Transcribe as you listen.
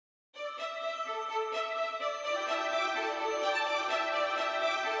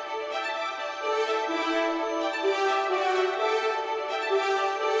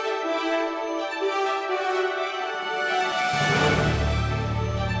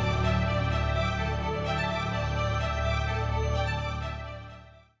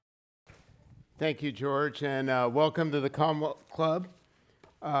Thank you, George, and welcome to the Commonwealth Club.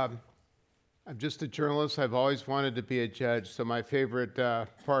 I'm just a journalist. I've always wanted to be a judge, so my favorite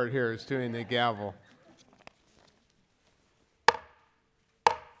part here is doing the gavel.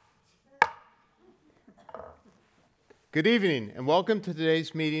 Good evening, and welcome to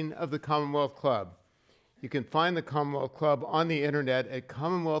today's meeting of the Commonwealth Club. You can find the Commonwealth Club on the internet at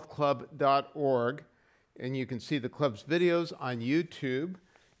commonwealthclub.org, and you can see the club's videos on YouTube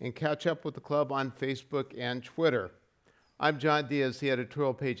and catch up with the club on Facebook and Twitter. I'm John Diaz, the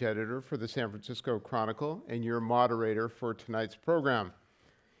editorial page editor for the San Francisco Chronicle and your moderator for tonight's program.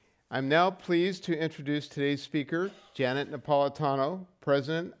 I'm now pleased to introduce today's speaker, Janet Napolitano,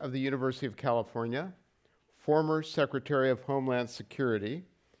 President of the University of California, former Secretary of Homeland Security,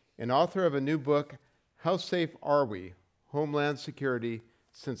 and author of a new book, How Safe Are We? Homeland Security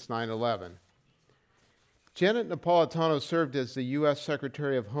Since 9/11. Janet Napolitano served as the U.S.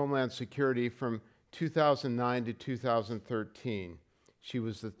 Secretary of Homeland Security from 2009 to 2013. She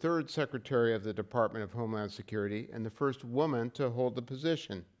was the third Secretary of the Department of Homeland Security and the first woman to hold the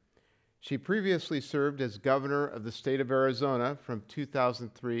position. She previously served as governor of the state of Arizona from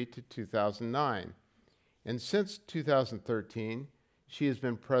 2003 to 2009. And since 2013, she has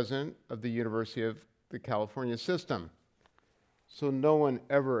been president of the University of the California System. So no one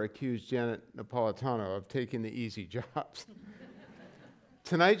ever accused Janet Napolitano of taking the easy jobs.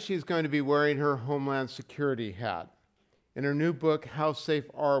 Tonight, she's going to be wearing her Homeland Security hat. In her new book, How Safe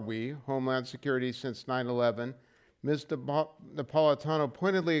Are We? Homeland Security Since 9/11, Ms. Napolitano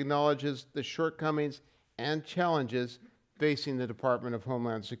pointedly acknowledges the shortcomings and challenges facing the Department of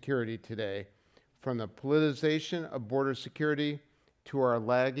Homeland Security today, from the politicization of border security to our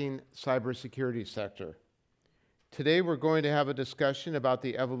lagging cybersecurity sector. Today, we're going to have a discussion about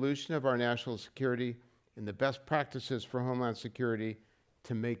the evolution of our national security and the best practices for Homeland Security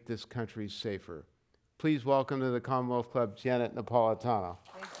to make this country safer. Please welcome to the Commonwealth Club, Janet Napolitano.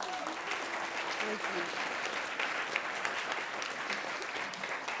 Thank you. Thank you.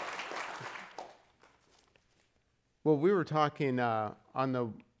 Well, we were talking in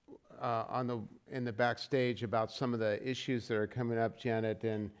the backstage about some of the issues that are coming up, Janet,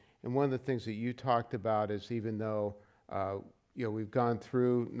 and one of the things that you talked about is even though we've gone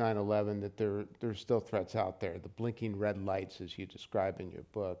through 9/11, that there's still threats out there, the blinking red lights, as you describe in your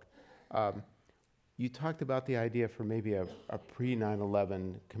book. You talked about the idea for maybe a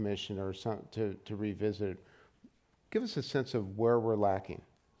pre-9/11 commission or something to revisit. Give us a sense of where we're lacking.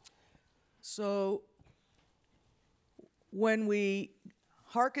 So when we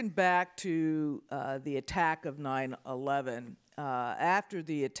hearken back to the attack of 9/11, after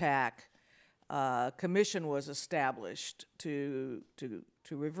the attack, a commission was established to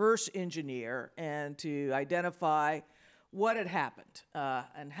reverse engineer and to identify what had happened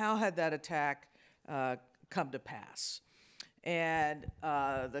and how had that attack come to pass. And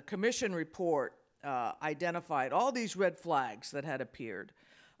the commission report identified all these red flags that had appeared.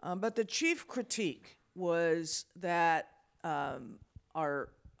 But the chief critique was that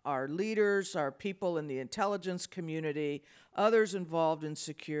our leaders, our people in the intelligence community, others involved in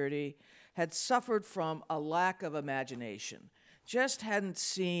security, had suffered from a lack of imagination. Just hadn't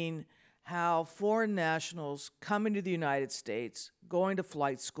seen how foreign nationals coming to the United States, going to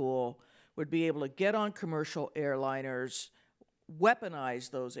flight school, would be able to get on commercial airliners,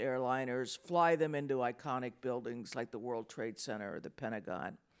 weaponize those airliners, fly them into iconic buildings like the World Trade Center or the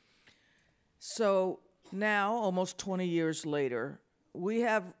Pentagon. So now, almost 20 years later, we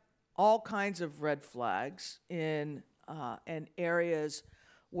have all kinds of red flags in areas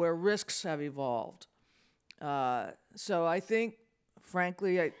where risks have evolved. So I think,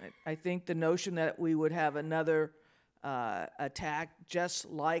 frankly, I think the notion that we would have another attack just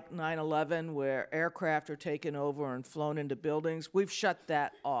like 9/11, where aircraft are taken over and flown into buildings, we've shut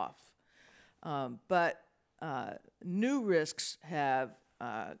that off. But new risks have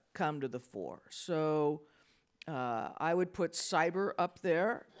come to the fore. So I would put cyber up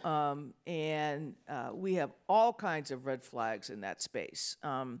there, and we have all kinds of red flags in that space,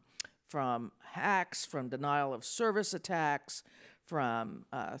 from hacks, from denial of service attacks, from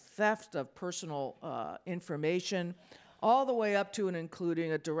theft of personal information, all the way up to and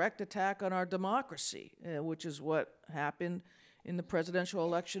including a direct attack on our democracy, which is what happened in the presidential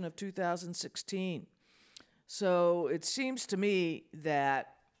election of 2016. So it seems to me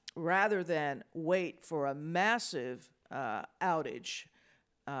that rather than wait for a massive outage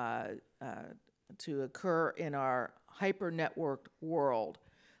to occur in our hyper-networked world,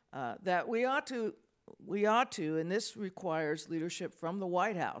 that we ought to, and this requires leadership from the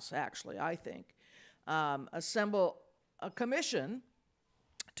White House, actually, I think, assemble a commission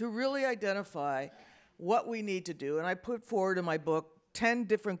to really identify what we need to do. And I put forward in my book 10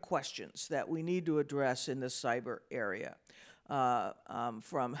 different questions that we need to address in the cyber area.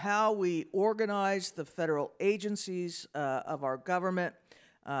 From how we organize the federal agencies of our government,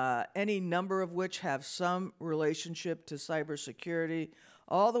 any number of which have some relationship to cybersecurity,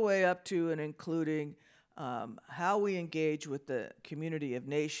 all the way up to and including how we engage with the community of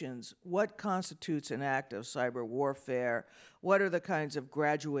nations, what constitutes an act of cyber warfare, what are the kinds of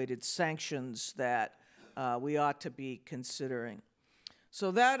graduated sanctions that we ought to be considering.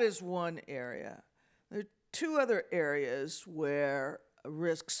 So that is one area. There are two other areas where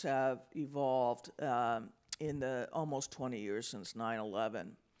risks have evolved in the almost 20 years since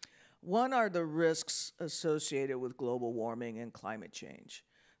 9/11. One are the risks associated with global warming and climate change.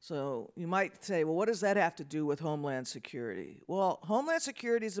 So you might say, well, what does that have to do with Homeland Security? Well, Homeland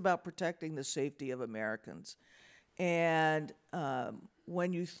Security is about protecting the safety of Americans. And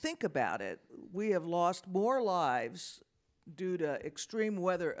when you think about it, we have lost more lives due to extreme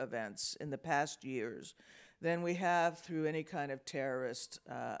weather events in the past years than we have through any kind of terrorist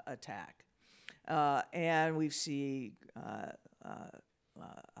attack. And we see a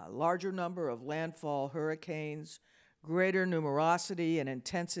larger number of landfall hurricanes, greater numerosity and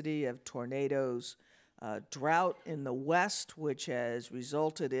intensity of tornadoes, drought in the West, which has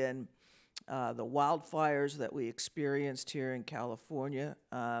resulted in the wildfires that we experienced here in California.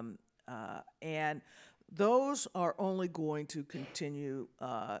 And those are only going to continue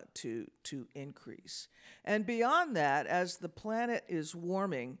to increase. And beyond that, as the planet is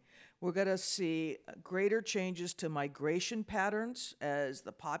warming, we're going to see greater changes to migration patterns as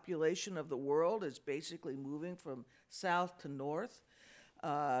the population of the world is basically moving from south to north.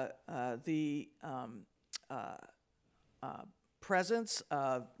 The presence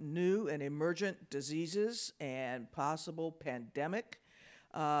of new and emergent diseases and possible pandemic,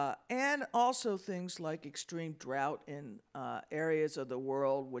 and also things like extreme drought in areas of the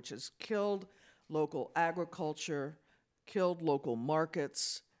world, which has killed local agriculture, killed local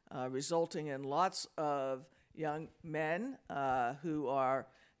markets, resulting in lots of young men who are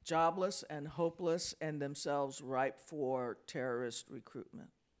jobless and hopeless and themselves ripe for terrorist recruitment.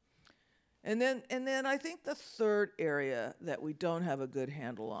 And then I think the third area that we don't have a good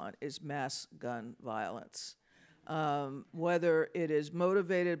handle on is mass gun violence. Whether it is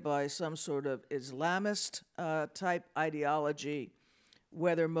motivated by some sort of Islamist type ideology,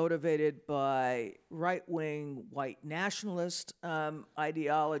 whether motivated by right-wing white nationalist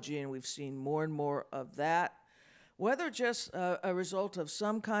ideology, and we've seen more and more of that, whether just a result of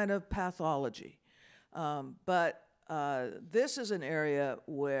some kind of pathology. But this is an area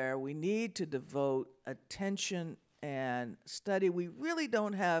where we need to devote attention and study. We really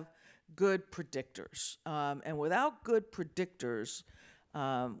don't have good predictors. And without good predictors,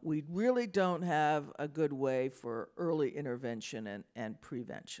 we really don't have a good way for early intervention and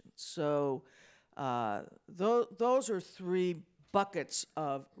prevention. So those are three buckets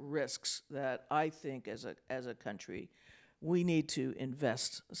of risks that I think as a country we need to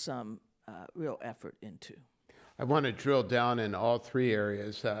invest some real effort into. I want to drill down in all three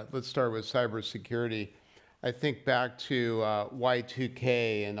areas. Let's start with cybersecurity. I think back to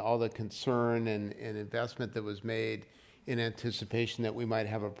Y2K and all the concern and investment that was made in anticipation that we might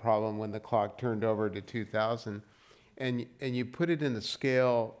have a problem when the clock turned over to 2000. And you put it in the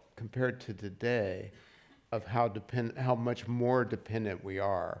scale compared to today of how much more dependent we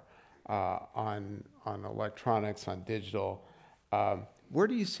are on electronics, on digital. Where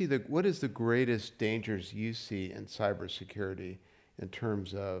do you see what is the greatest dangers you see in cybersecurity in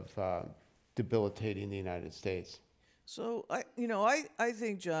terms of debilitating the United States? So I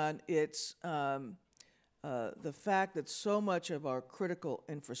think, John, it's the fact that so much of our critical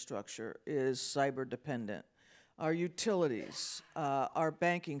infrastructure is cyber dependent. Our utilities, our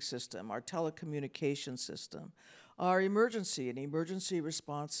banking system, our telecommunication system, our emergency and emergency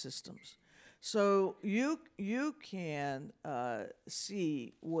response systems. So you can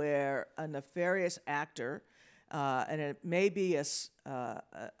see where a nefarious actor, and it may be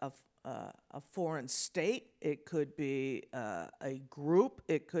a foreign state, it could be a group,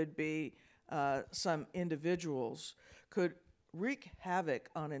 it could be some individuals, could wreak havoc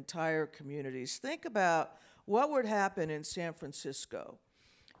on entire communities. Think about what would happen in San Francisco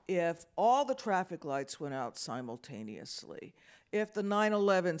if all the traffic lights went out simultaneously, if the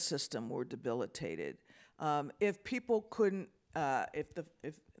 9/11 system were debilitated, if people couldn't,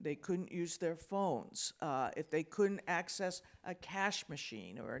 if they couldn't use their phones, if they couldn't access a cash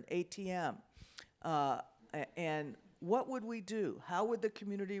machine or an ATM, and what would we do? How would the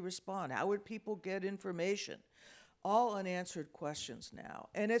community respond? How would people get information? all unanswered questions now.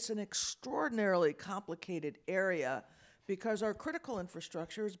 And it's an extraordinarily complicated area because our critical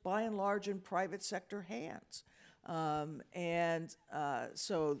infrastructure is by and large in private sector hands.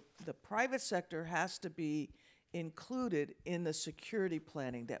 So the private sector has to be included in the security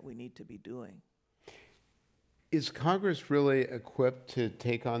planning that we need to be doing. Is Congress really equipped to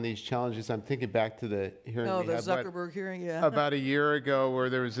take on these challenges? I'm thinking back to the hearing Oh, we the had Zuckerberg hearing, yeah. about a year ago, where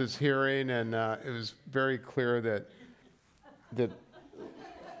there was this hearing, and it was very clear that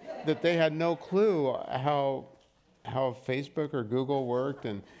they had no clue how Facebook or Google worked,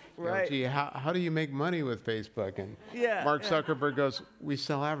 and Right. gee, how do you make money with Facebook? And Yeah, Mark yeah. Zuckerberg goes, "We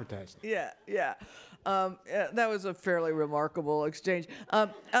sell advertising." Yeah, yeah. That was a fairly remarkable exchange.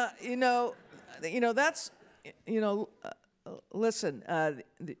 That's, listen,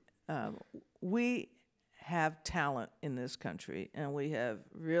 we have talent in this country, and we have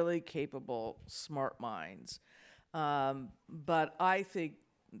really capable, smart minds. But I think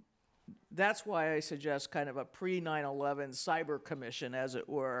that's why I suggest kind of a pre-9/11 cyber commission, as it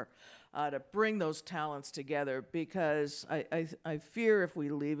were, to bring those talents together, because I fear if we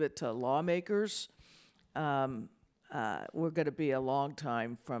leave it to lawmakers, we're going to be a long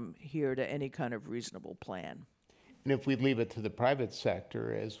time from here to any kind of reasonable plan. And if we leave it to the private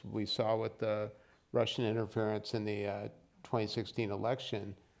sector, as we saw with the Russian interference in the 2016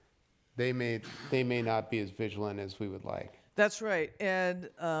 election, they may not be as vigilant as we would like. That's right. And,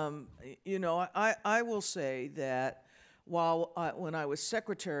 I will say that while when I was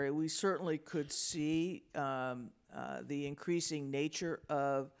secretary, we certainly could see the increasing nature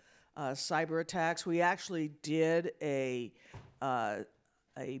of cyber attacks. We actually did a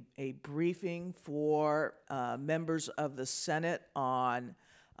briefing for members of the Senate on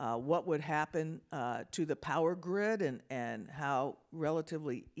what would happen to the power grid, and how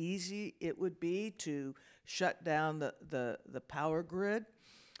relatively easy it would be to shut down the power grid.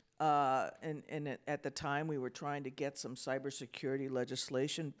 And at the time, we were trying to get some cybersecurity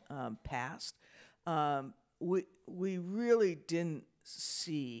legislation passed. We really didn't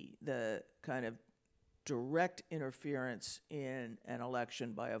see the kind of direct interference in an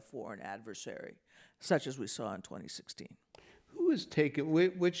election by a foreign adversary, such as we saw in 2016. Who is taking,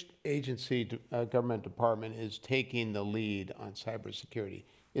 which agency, government department is taking the lead on cybersecurity?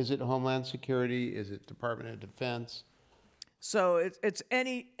 Is it Homeland Security? Is it Department of Defense? So it's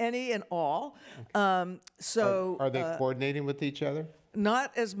any and all. Are they coordinating with each other?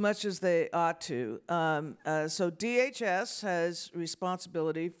 Not as much as they ought to. So DHS has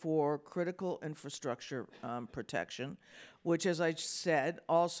responsibility for critical infrastructure protection, which, as I said,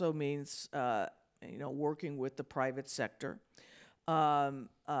 also means working with the private sector.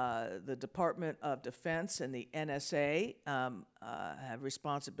 The Department of Defense and the NSA have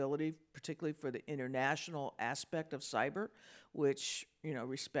responsibility, particularly for the international aspect of cyber, which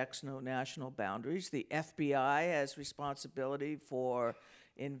respects no national boundaries. The FBI has responsibility for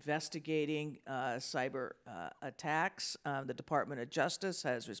investigating cyber attacks. The Department of Justice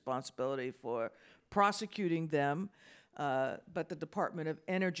has responsibility for prosecuting them. But the Department of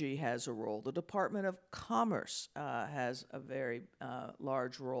Energy has a role. The Department of Commerce has a very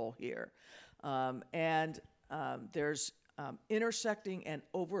large role here. And there's intersecting and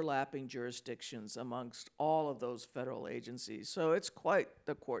overlapping jurisdictions amongst all of those federal agencies. So it's quite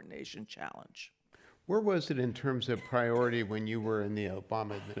the coordination challenge. Where was it in terms of priority when you were in the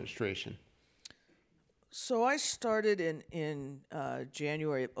Obama administration? So I started in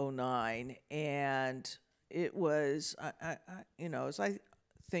January of 2009, and it was, as I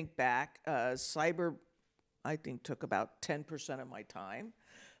think back, cyber, I think, took about 10% of my time.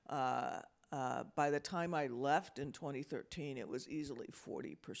 By the time I left in 2013, it was easily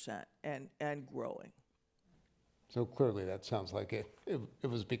 40% and growing. So clearly that sounds like it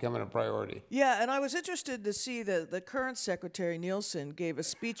was becoming a priority. Yeah, and I was interested to see that the current Secretary, Nielsen, gave a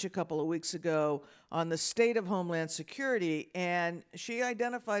speech a couple of weeks ago on the state of Homeland Security, and she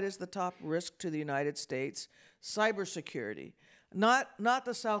identified as the top risk to the United States cybersecurity, not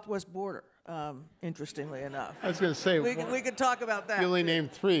the southwest border, interestingly enough. I was going to say, we could talk about that. You only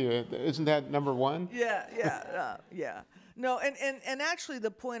named 3. Isn't that number 1? Yeah. No, and actually the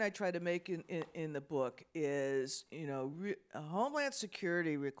point I try to make in the book is, Homeland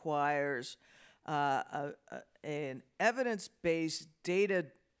Security requires an evidence-based,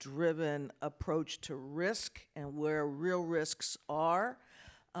 data-driven approach to risk and where real risks are,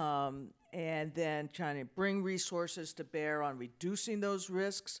 and then trying to bring resources to bear on reducing those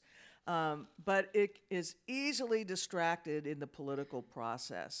risks. But it is easily distracted in the political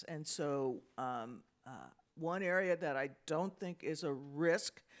process. And so one area that I don't think is a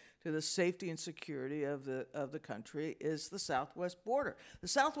risk to the safety and security of the country is the southwest border. The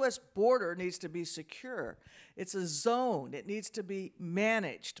southwest border needs to be secure. It's a zone. It needs to be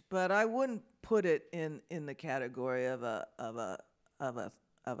managed, but I wouldn't put it in the category of a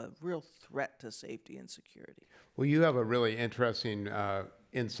real threat to safety and security. Well, you have a really interesting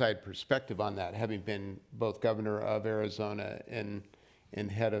inside perspective on that, having been both governor of Arizona and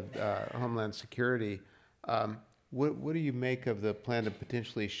head of Homeland Security. What do you make of the plan to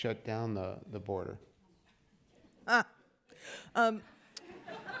potentially shut down the border?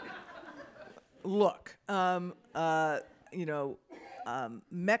 Look,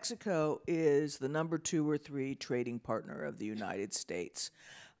 Mexico is the number 2 or 3 trading partner of the United States.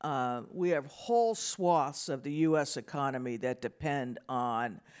 We have whole swaths of the U.S. economy that depend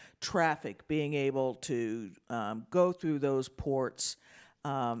on traffic being able to go through those ports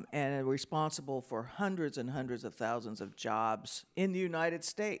and are responsible for hundreds and hundreds of thousands of jobs in the United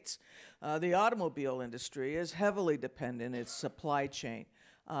States. The automobile industry is heavily dependent, its supply chain,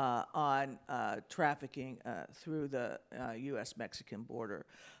 on trafficking through the U.S.-Mexican border.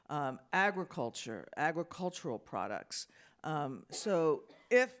 Agricultural products. So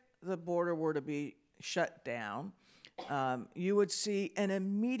if the border were to be shut down, you would see an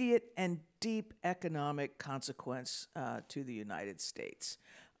immediate and deep economic consequence to the United States.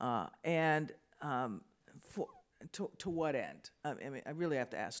 To what end? I mean, I really have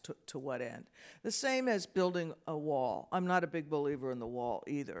to ask, to what end? The same as building a wall. I'm not a big believer in the wall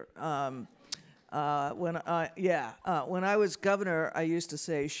either. When I was governor, I used to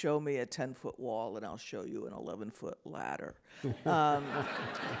say, show me a 10-foot wall and I'll show you an 11-foot ladder.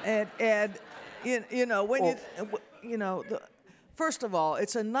 First of all,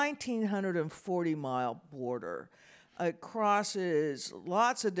 it's a 1,940-mile border. It crosses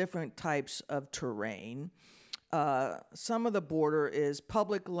lots of different types of terrain. Some of the border is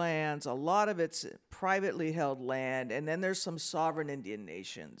public lands, a lot of it's privately held land, and then there's some sovereign Indian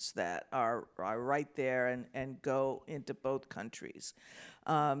nations that are right there and go into both countries.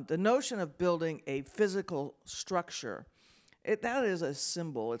 The notion of building a physical structure, that is a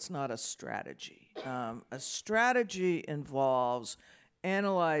symbol, it's not a strategy. A strategy involves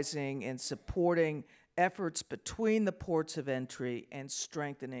analyzing and supporting efforts between the ports of entry and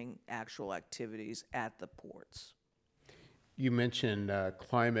strengthening actual activities at the ports. You mentioned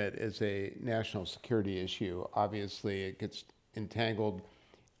climate as a national security issue. Obviously, it gets entangled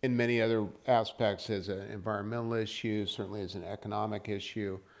in many other aspects as an environmental issue, certainly as an economic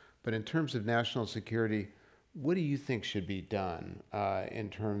issue. But in terms of national security, what do you think should be done in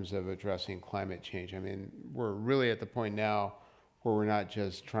terms of addressing climate change? I mean, we're really at the point now where we're not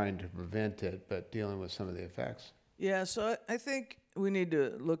just trying to prevent it, but dealing with some of the effects. Yeah, so I think we need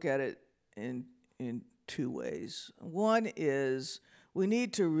to look at it in 2 ways. One is we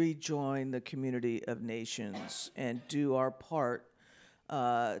need to rejoin the community of nations and do our part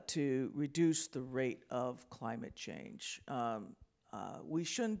to reduce the rate of climate change. We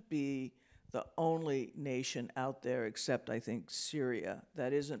shouldn't be the only nation out there, except I think Syria,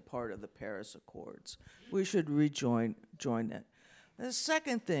 that isn't part of the Paris Accords. We should join it. The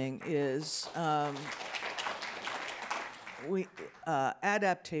second thing is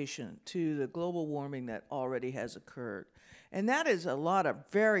adaptation to the global warming that already has occurred. And that is a lot of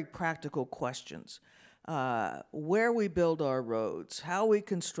very practical questions. Where we build our roads, how we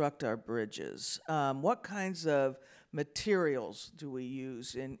construct our bridges, what kinds of materials do we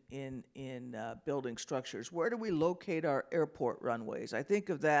use in building structures? Where do we locate our airport runways? I think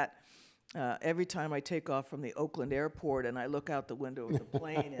of that every time I take off from the Oakland airport and I look out the window of the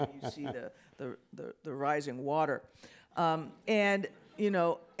plane and you see the rising water. And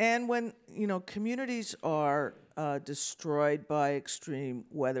when, communities are destroyed by extreme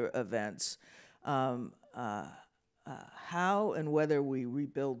weather events, how and whether we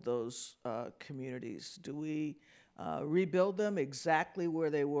rebuild those communities. Do we rebuild them exactly where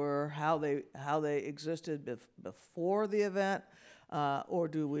they were, how they existed before the event, or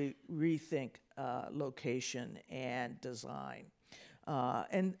do we rethink location and design?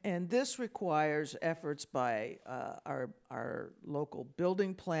 And this requires efforts by our local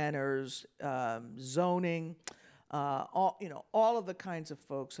building planners, zoning, all of the kinds of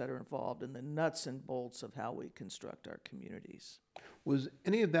folks that are involved in the nuts and bolts of how we construct our communities. Was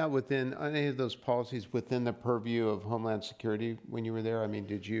any of that any of those policies within the purview of Homeland Security when you were there? I mean,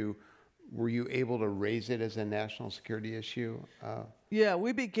 were you able to raise it as a national security issue? Yeah,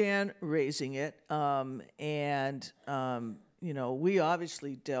 we began raising it, we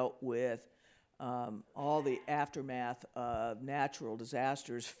obviously dealt with all the aftermath of natural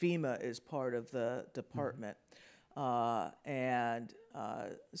disasters. FEMA is part of the department.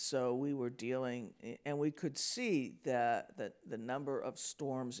 So we were dealing, and we could see that the number of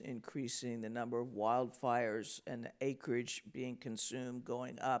storms increasing, the number of wildfires and the acreage being consumed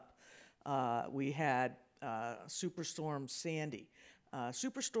going up. We had Superstorm Sandy.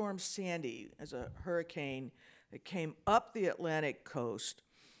 Superstorm Sandy is a hurricane that came up the Atlantic coast.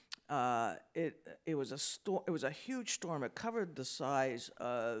 It was a storm. It was a huge storm. It covered the size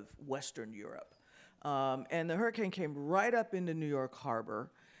of Western Europe, and the hurricane came right up into New York Harbor,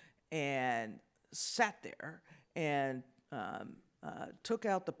 and sat there and took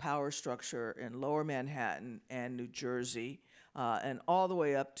out the power structure in Lower Manhattan and New Jersey, and all the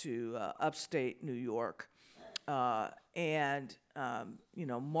way up to upstate New York,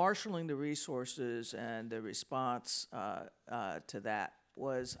 marshaling the resources and the response to that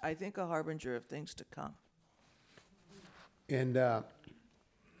was, I think, a harbinger of things to come. And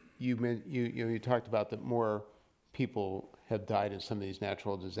you talked about that more people have died in some of these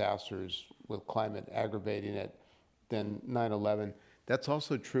natural disasters with climate aggravating it than 9/11. That's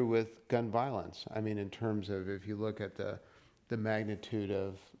also true with gun violence. I mean, in terms of if you look at the magnitude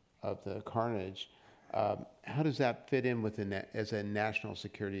of the carnage, how does that fit in with as a national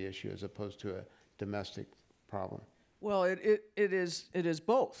security issue as opposed to a domestic problem? Well, it is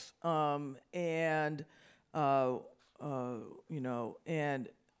both, as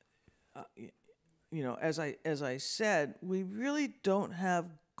I said, we really don't have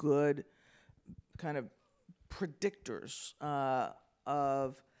good kind of predictors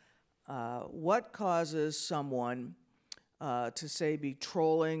of what causes someone to, say, be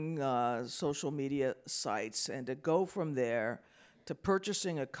trolling social media sites and to go from there to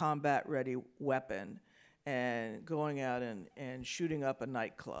purchasing a combat-ready weapon and going out and shooting up a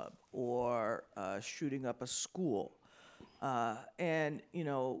nightclub or shooting up a school.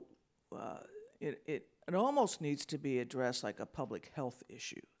 It almost needs to be addressed like a public health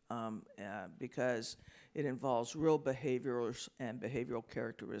issue because it involves real behaviors and behavioral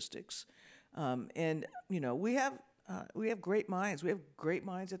characteristics. We have great minds. We have great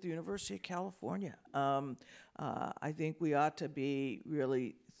minds at the University of California. I think we ought to be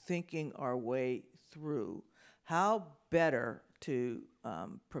really thinking our way through how better to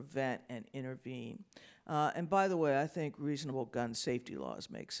prevent and intervene. And by the way, I think reasonable gun safety laws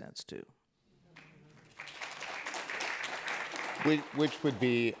make sense too. Which would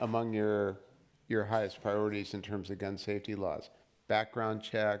be among your highest priorities in terms of gun safety laws? Background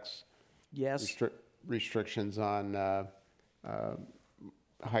checks? Yes. Restrictions on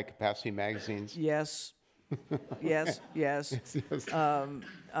high-capacity magazines? Yes. Yes. Yes. Yes.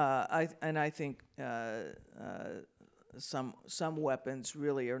 I think some weapons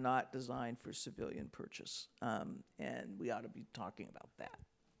really are not designed for civilian purchase, and we ought to be talking about that,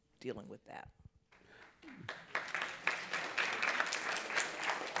 dealing with that.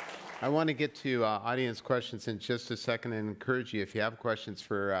 I want to get to audience questions in just a second and encourage you, if you have questions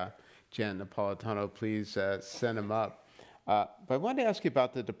for Janet Napolitano, please send them up. But I wanted to ask you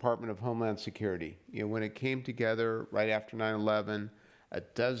about the Department of Homeland Security. When it came together right after 9/11, a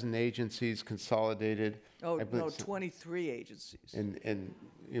dozen agencies consolidated. Oh, no, 23 agencies. And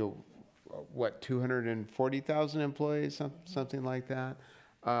 240,000 employees, something like that.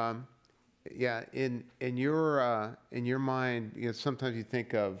 Yeah, in your mind, sometimes you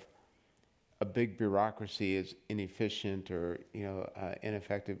think of a big bureaucracy as inefficient or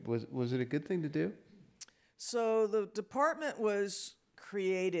ineffective. Was it a good thing to do? So the department was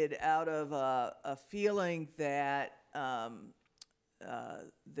created out of a feeling that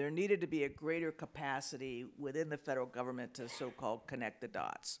there needed to be a greater capacity within the federal government to so-called connect the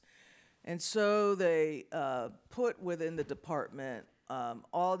dots. And so they put within the department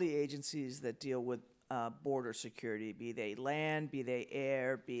all the agencies that deal with border security, be they land, be they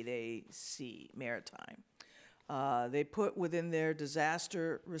air, be they sea, maritime. They put within their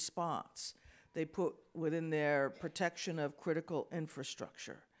disaster response. They put within their protection of critical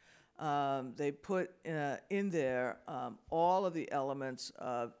infrastructure. They put in there all of the elements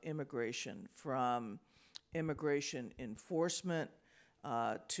of immigration, from immigration enforcement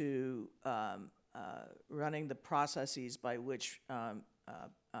to running the processes by which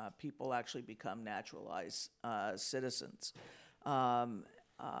people actually become naturalized citizens.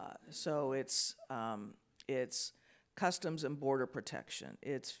 So it's Customs and Border Protection,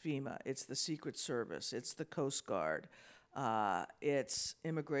 it's FEMA, it's the Secret Service, it's the Coast Guard, it's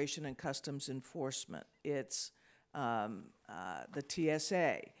Immigration and Customs Enforcement, it's the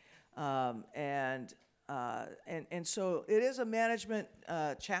TSA, and so it is a management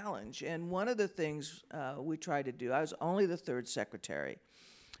challenge. And one of the things we tried to do, I was only the third secretary,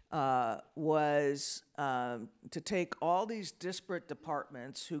 was to take all these disparate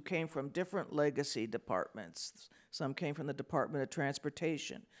departments who came from different legacy departments. Some came from the Department of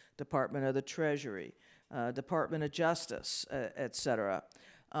Transportation, Department of the Treasury, Department of Justice, et cetera.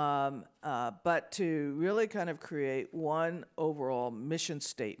 But to really kind of create one overall mission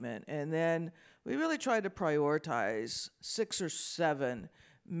statement. And then we really tried to prioritize 6 or 7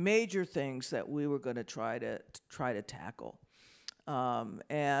 major things that we were going to try to tackle.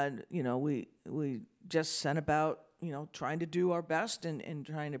 And, we just set about, trying to do our best and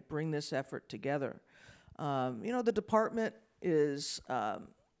trying to bring this effort together. The department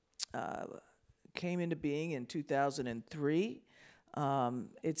came into being in 2003.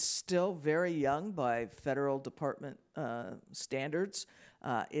 It's still very young by federal department standards.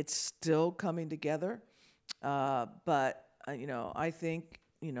 It's still coming together. But I think,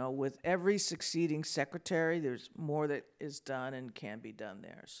 with every succeeding secretary, there's more that is done and can be done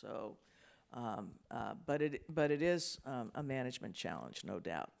there. So, but it is a management challenge, no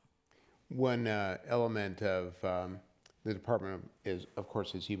doubt. One element of the department is, of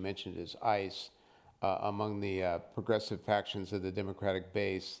course, as you mentioned, is ICE. Among the progressive factions of the Democratic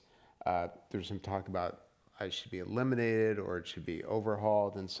base, there's some talk about ICE should be eliminated or it should be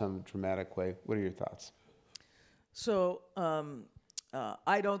overhauled in some dramatic way. What are your thoughts? So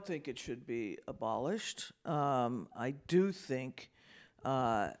I don't think it should be abolished. I do think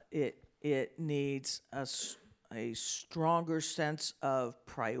it needs a stronger sense of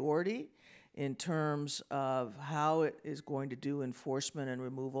priority in terms of how it is going to do enforcement and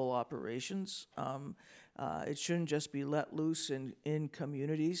removal operations. It shouldn't just be let loose in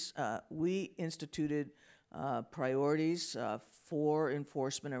communities. We instituted priorities for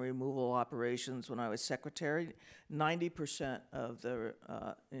enforcement and removal operations when I was secretary. 90% of the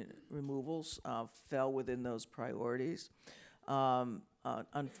removals fell within those priorities.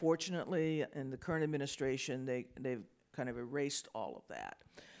 Unfortunately, in the current administration, they've kind of erased all of that.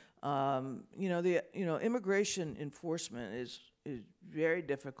 Immigration enforcement is very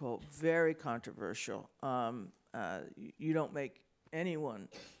difficult, very controversial. You don't make anyone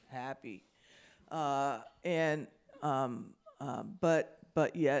happy, but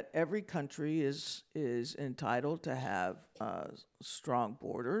yet every country is entitled to have strong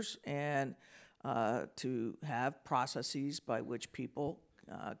borders and to have processes by which people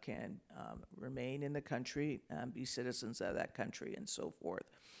can remain in the country, be citizens of that country, and so forth.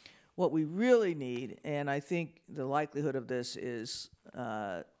 What we really need, and I think the likelihood of this is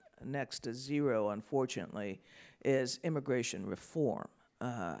next to zero, unfortunately, is immigration reform.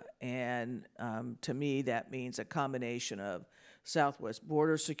 And to me, that means a combination of Southwest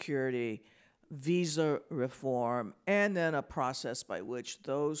border security, visa reform, and then a process by which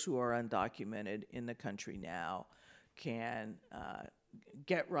those who are undocumented in the country now can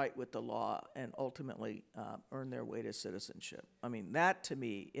get right with the law and ultimately earn their way to citizenship. I mean, that to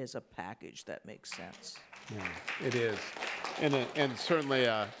me is a package that makes sense. Yeah, it is. And certainly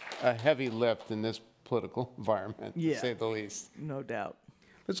a heavy lift in this political environment, to say the least. No doubt.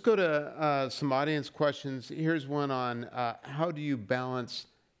 Let's go to some audience questions. Here's one on how do you balance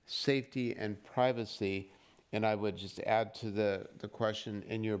safety and privacy? And I would just add to the question,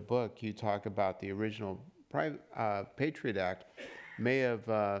 in your book, you talk about the original Patriot Act may have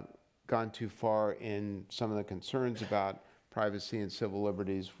gone too far in some of the concerns about privacy and civil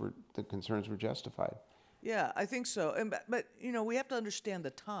liberties. The concerns were justified. Yeah, I think so. But we have to understand the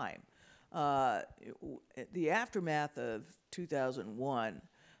time. The aftermath of 2001.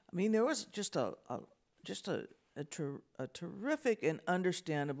 I mean, there was just a terrific and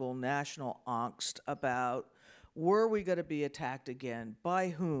understandable national angst about, were we going to be attacked again? By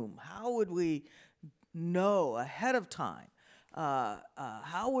whom? How would we know ahead of time?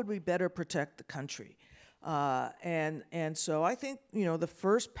 How would we better protect the country? And so I think, the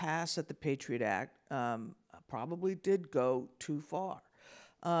first pass at the Patriot Act probably did go too far.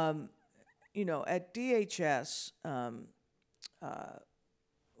 At DHS,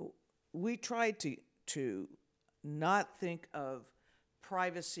 we tried to not think of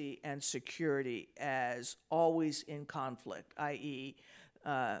privacy and security as always in conflict, i.e.,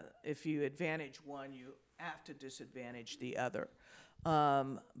 if you advantage one, you have to disadvantage the other.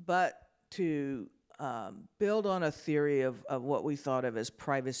 But to build on a theory of what we thought of as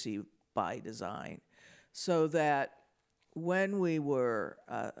privacy by design, so that when we were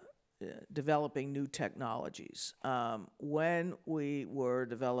developing new technologies, when we were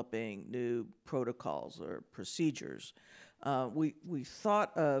developing new protocols or procedures, we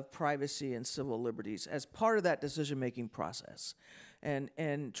thought of privacy and civil liberties as part of that decision-making process.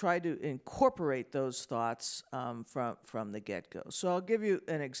 and try to incorporate those thoughts from the get-go. So I'll give you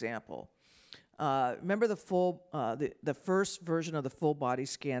an example. Remember the first version of the full body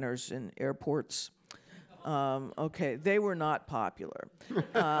scanners in airports? Okay, they were not popular,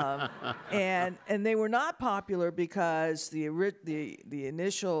 and they were not popular because the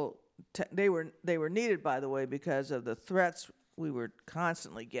initial they were needed, by the way, because of the threats we were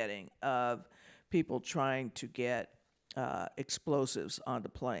constantly getting of people trying to get explosives onto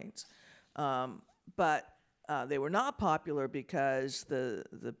planes, but they were not popular because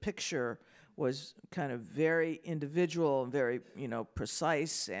the picture was kind of very individual and very,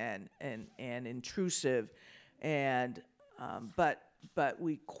 precise and intrusive, and but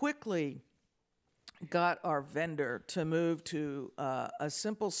we quickly got our vendor to move to a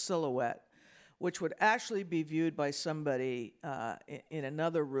simple silhouette, which would actually be viewed by somebody in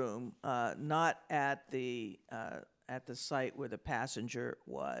another room, not at the site where the passenger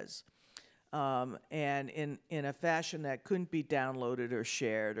was. And in a fashion that couldn't be downloaded or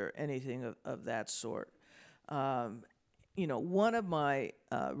shared or anything of that sort. One of my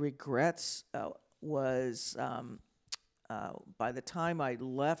regrets was by the time I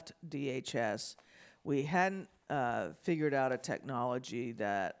left DHS, we hadn't figured out a technology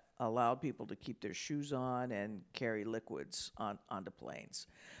that allowed people to keep their shoes on and carry liquids onto planes.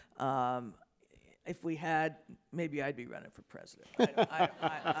 If we had, maybe I'd be running for president.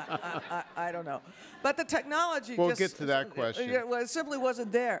 I don't know. But the technology We'll get to that question. It simply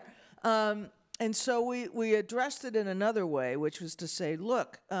wasn't there. And so we addressed it in another way, which was to say,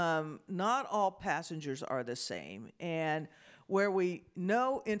 look, not all passengers are the same. And where we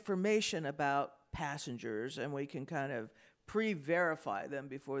know information about passengers and we can kind of pre-verify them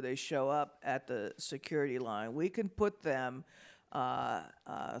before they show up at the security line, we can put them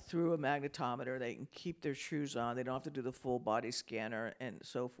through a magnetometer. They can keep their shoes on. They don't have to do the full body scanner and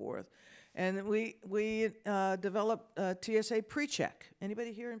so forth. And we developed TSA pre-check.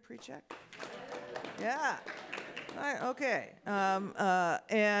 Anybody here in pre-check? Yeah. All right, okay.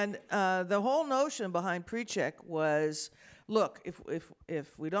 And the whole notion behind pre-check was, look,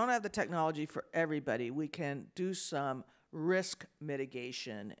 if we don't have the technology for everybody, we can do some risk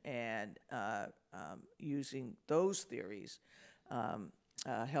mitigation, and using those theories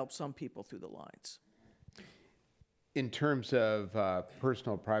help some people through the lines. In terms of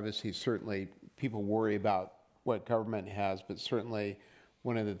personal privacy, certainly people worry about what government has, but certainly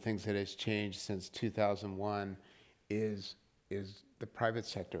one of the things that has changed since 2001 is the private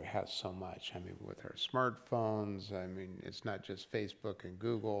sector has so much. I mean, with our smartphones, I mean, it's not just Facebook and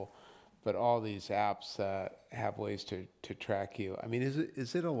Google, but all these apps that have ways to track you. I mean,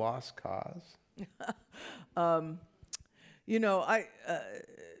 is it a lost cause?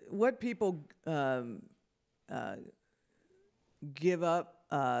 What people give up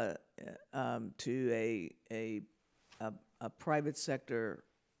to a private sector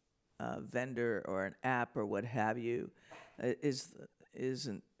vendor or an app or what have you is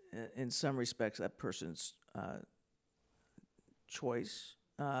in some respects that person's choice.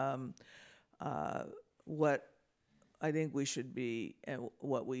 What I think we should be, and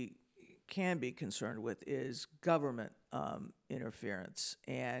what we can be concerned with, is government interference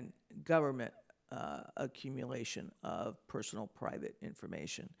and government accumulation of personal private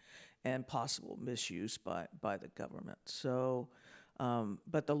information and possible misuse by the government. So,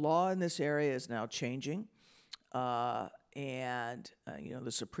 but the law in this area is now changing. And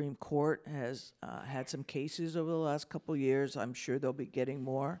the Supreme Court has had some cases over the last couple of years. I'm sure they'll be getting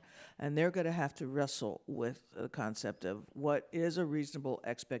more. And they're going to have to wrestle with the concept of what is a reasonable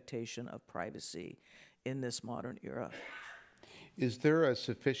expectation of privacy in this modern era. Is there a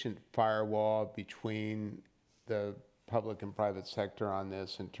sufficient firewall between the public and private sector on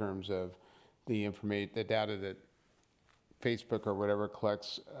this in terms of the data that Facebook or whatever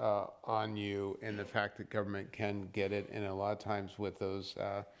collects on you, and the fact that government can get it? And a lot of times with those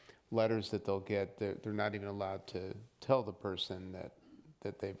letters that they'll get, they're not even allowed to tell the person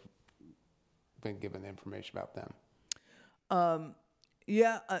that they've been given the information about them.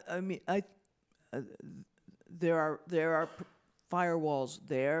 There are firewalls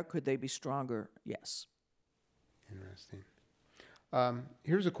there. Could they be stronger? Yes. Interesting.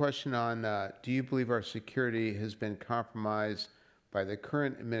 Here's a question on, do you believe our security has been compromised by the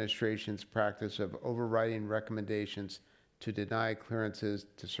current administration's practice of overriding recommendations to deny clearances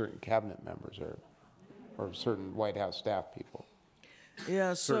to certain cabinet members or certain White House staff people?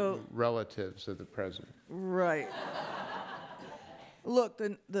 Yeah, certain relatives of the president. Right. Look,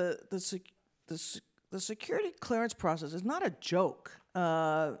 the security clearance process is not a joke.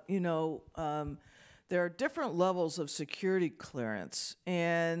 The there are different levels of security clearance,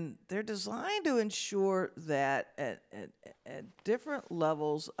 and they're designed to ensure that at different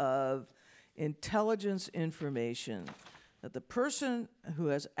levels of intelligence information, that the person who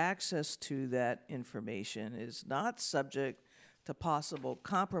has access to that information is not subject to possible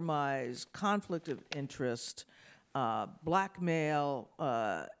compromise, conflict of interest, blackmail,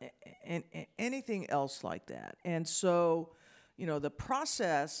 anything else like that. And so, the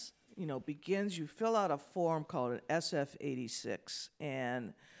process, begins, you fill out a form called an SF-86,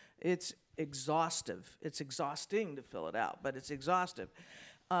 and it's exhaustive. It's exhausting to fill it out, but it's exhaustive.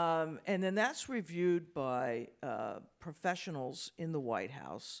 And then that's reviewed by professionals in the White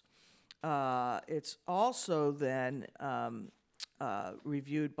House. It's also then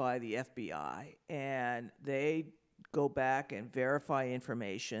reviewed by the FBI, and they go back and verify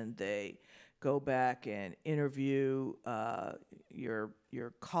information. They go back and interview your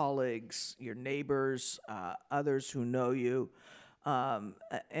colleagues, your neighbors, others who know you.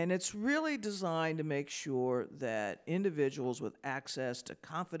 And it's really designed to make sure that individuals with access to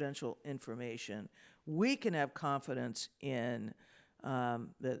confidential information, we can have confidence in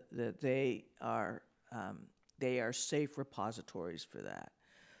that they are safe repositories for that.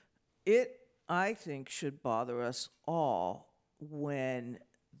 It, I think, should bother us all when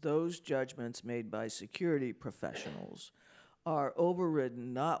those judgments made by security professionals are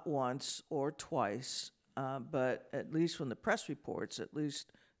overridden not once or twice, but at least from the press reports, at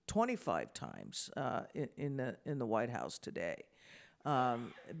least 25 times in the White House today,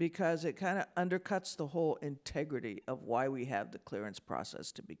 because it kind of undercuts the whole integrity of why we have the clearance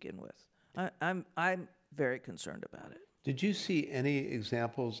process to begin with. I'm very concerned about it. Did you see any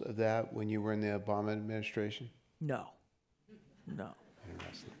examples of that when you were in the Obama administration? No.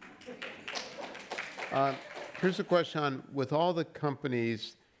 Interesting. Here's a question on, with all the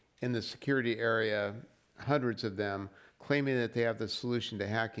companies in the security area, hundreds of them, claiming that they have the solution to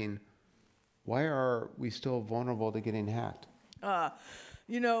hacking, why are we still vulnerable to getting hacked?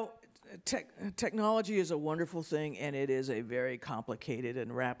 Technology is a wonderful thing, and it is a very complicated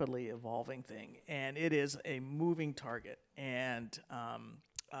and rapidly evolving thing, and it is a moving target. And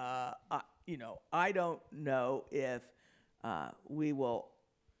I don't know if we will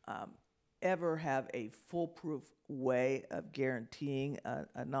ever have a foolproof way of guaranteeing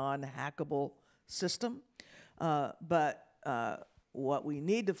a non-hackable system. But what we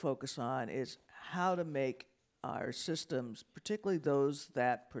need to focus on is how to make our systems, particularly those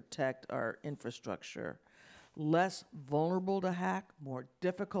that protect our infrastructure, less vulnerable to hack, more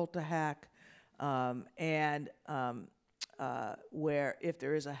difficult to hack, and where if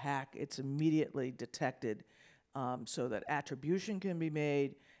there is a hack, it's immediately detected so that attribution can be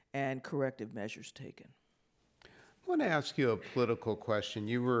made and corrective measures taken. I want to ask you a political question.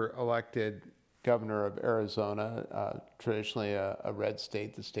 You were elected governor of Arizona, traditionally a red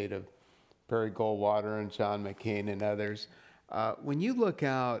state, the state of Barry Goldwater and John McCain and others. When you look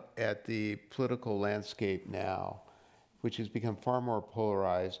out at the political landscape now, which has become far more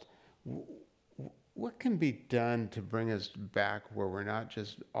polarized, what can be done to bring us back where we're not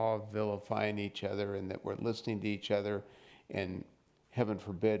just all vilifying each other and that we're listening to each other, and heaven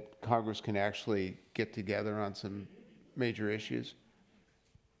forbid, Congress can actually get together on some major issues?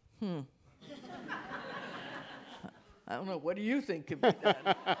 I don't know. What do you think could be done?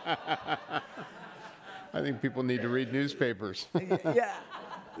 I think people need to read newspapers. Yeah.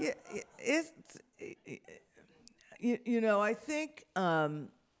 It's,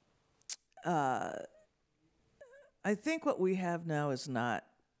 I think what we have now is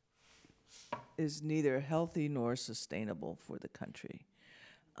neither healthy nor sustainable for the country.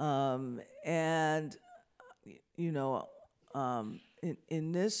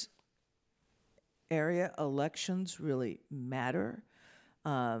 In this area, elections really matter.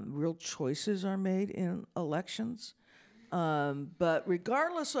 Real choices are made in elections. But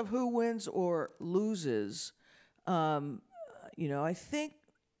regardless of who wins or loses, I think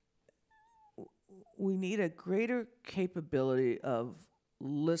we need a greater capability of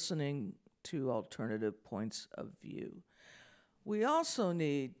listening to alternative points of view. We also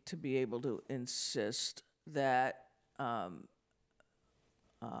need to be able to insist that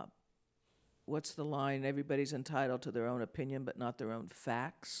what's the line? Everybody's entitled to their own opinion, but not their own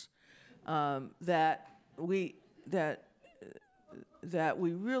facts. That we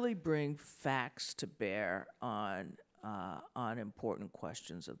really bring facts to bear on important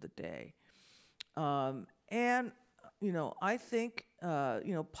questions of the day. I think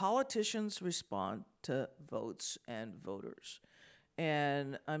politicians respond to votes and voters,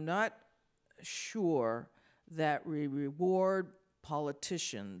 and I'm not sure that we reward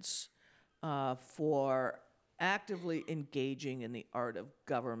politicians for actively engaging in the art of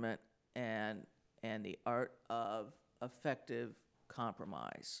government and the art of effective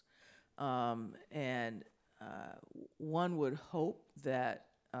compromise. And one would hope that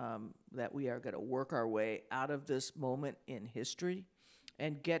that we are going to work our way out of this moment in history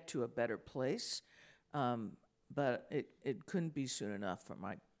and get to a better place. But it couldn't be soon enough for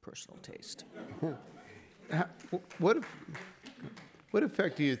my personal taste. What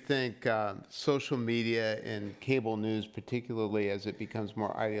effect do you think social media and cable news, particularly as it becomes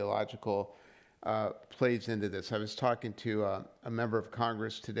more ideological, plays into this? I was talking to a member of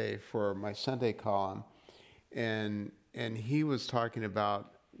Congress today for my Sunday column, and he was talking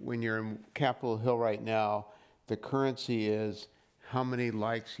about when you're in Capitol Hill right now, the currency is how many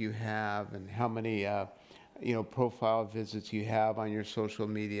likes you have and how many profile visits you have on your social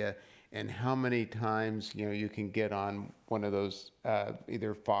media, and how many times you can get on one of those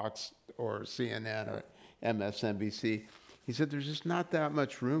either Fox or CNN or MSNBC. He said there's just not that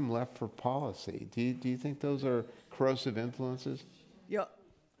much room left for policy. Do you think those are corrosive influences? Yeah,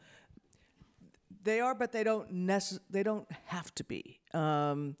 they are, but they don't have to be.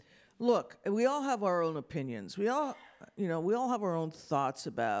 Look, we all have our own opinions. We all have our own thoughts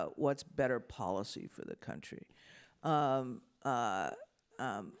about what's better policy for the country.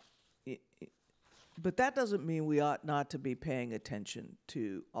 But that doesn't mean we ought not to be paying attention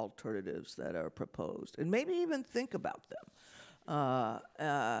to alternatives that are proposed, and maybe even think about them.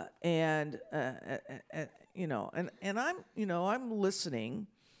 And I'm listening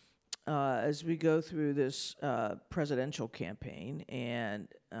as we go through this presidential campaign, and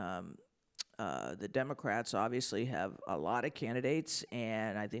the Democrats obviously have a lot of candidates,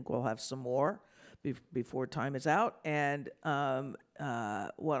 and I think we'll have some more before time is out. And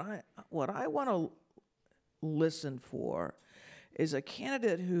what I want to listen for is a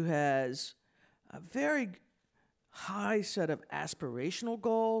candidate who has a very high set of aspirational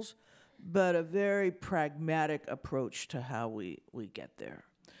goals, but a very pragmatic approach to how we get there.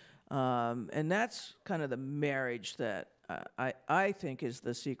 And that's kind of the marriage that I think is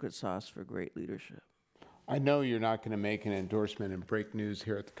the secret sauce for great leadership. I know you're not going to make an endorsement and break news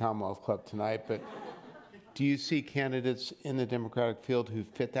here at the Commonwealth Club tonight, but do you see candidates in the Democratic field who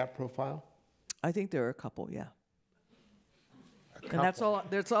fit that profile? I think there are a couple, yeah. And that's all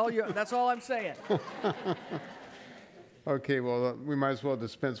I'm saying. Okay, well, we might as well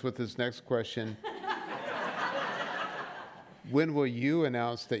dispense with this next question. When will you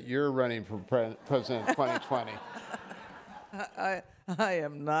announce that you're running for president in 2020? I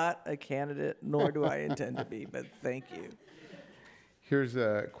am not a candidate, nor do I intend to be, but thank you. Here's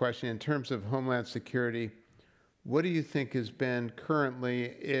a question. In terms of Homeland Security, what do you think has been, currently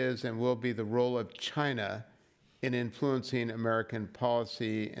is, and will be the role of China in influencing American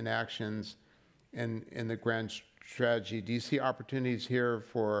policy and actions and in the grand strategy? Do you see opportunities here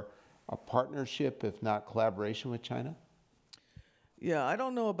for a partnership, if not collaboration, with China? Yeah, I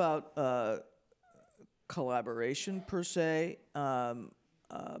don't know about collaboration per se,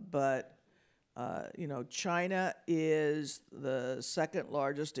 but China is the second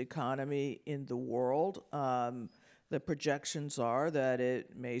largest economy in the world. The projections are that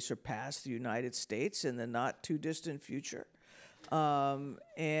it may surpass the United States in the not too distant future.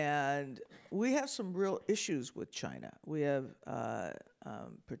 And we have some real issues with China. We have,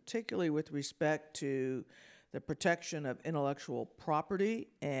 particularly with respect to the protection of intellectual property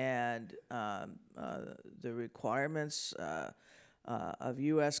and the requirements of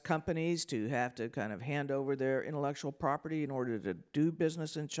U.S. companies to have to kind of hand over their intellectual property in order to do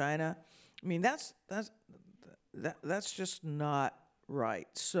business in China. I mean, that's just not right.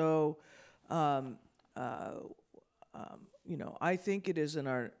 So, I think it is in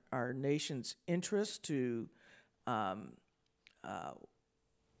our nation's interest to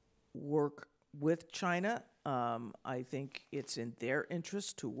work with China. I think it's in their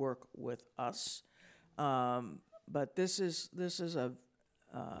interest to work with us. But this is a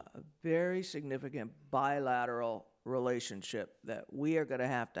very significant bilateral relationship that we are going to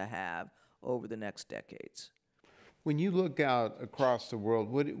have over the next decades. When you look out across the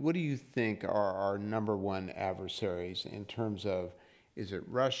world, what do you think are our number one adversaries in terms of, is it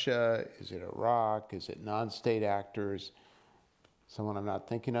Russia, is it Iraq, is it non-state actors, someone I'm not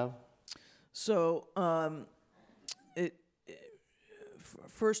thinking of? So,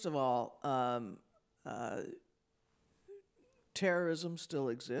 first of all, terrorism still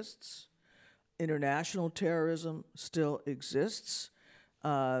exists. International terrorism still exists.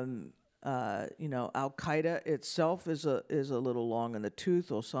 Al-Qaeda itself is a little long in the tooth.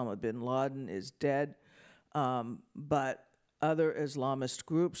 Osama bin Laden is dead. But other Islamist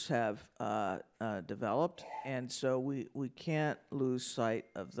groups have developed, and so we can't lose sight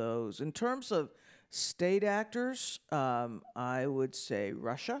of those. In terms of state actors, I would say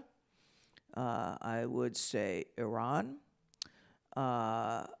Russia. I would say Iran.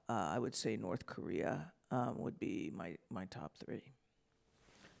 I would say North Korea would be my top three.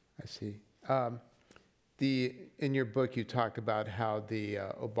 I see. In your book, you talk about how the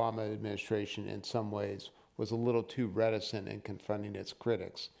Obama administration, in some ways, was a little too reticent in confronting its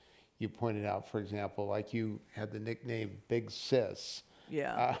critics. You pointed out, for example, like you had the nickname Big Sis.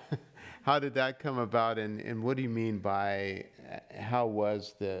 Yeah. How did that come about, and what do you mean by how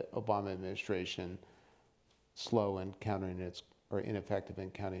was the Obama administration slow in countering its, or ineffective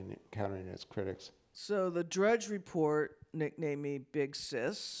in countering its critics? So the Drudge Report nicknamed me Big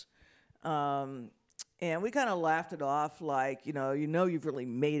Sis. And we kind of laughed it off like, you know you've really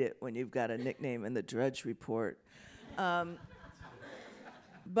made it when you've got a nickname in the Drudge Report. But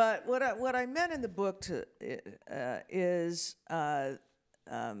what I meant in the book is, the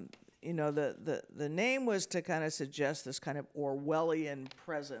name was to kind of suggest this kind of Orwellian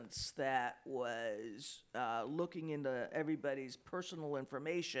presence that was looking into everybody's personal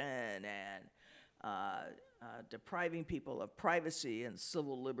information and depriving people of privacy and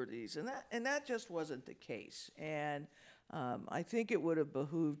civil liberties, and that just wasn't the case. And I think it would have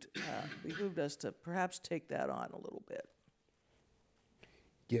behooved us to perhaps take that on a little bit.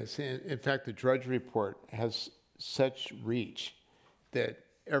 Yes, in fact, the Drudge Report has such reach that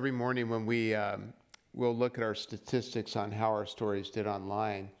every morning when we'll look at our statistics on how our stories did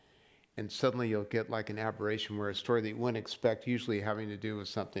online, and suddenly you'll get like an aberration where a story that you wouldn't expect, usually having to do with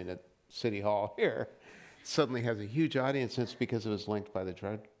something at City Hall here, suddenly has a huge audience, and it's because it was linked by the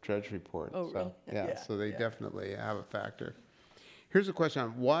Drudge Report. Oh, really? Yeah, so they definitely have a factor. Here's a question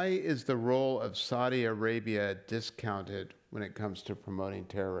on why is the role of Saudi Arabia discounted when it comes to promoting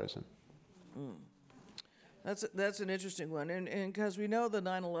terrorism? That's an interesting one, and because we know the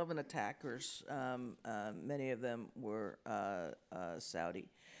 9/11 attackers, many of them were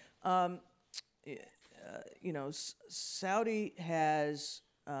Saudi. Saudi has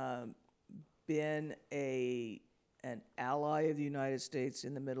been an ally of the United States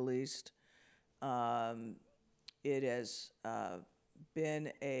in the Middle East. It has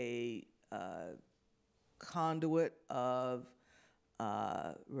been a conduit of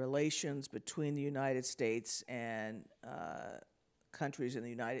relations between the United States and countries in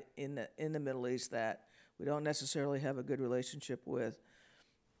the Middle East that we don't necessarily have a good relationship with.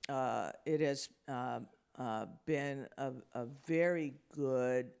 It has been a very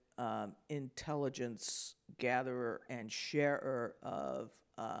good intelligence gatherer and sharer of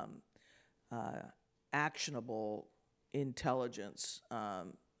actionable intelligence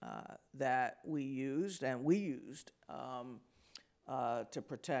that we used to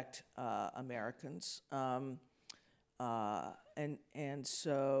protect Americans. And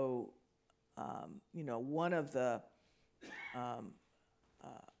so, one of the,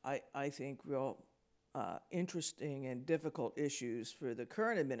 I think, real interesting and difficult issues for the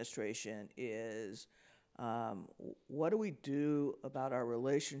current administration is what do we do about our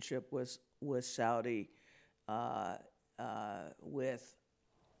relationship with Saudi, with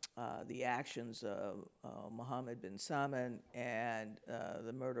the actions of Mohammed bin Salman and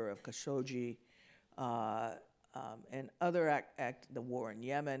the murder of Khashoggi, and other the war in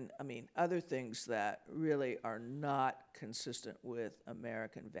Yemen. I mean, other things that really are not consistent with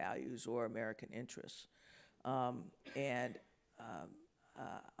American values or American interests. I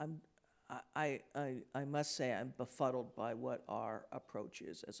must say I'm befuddled by what our approach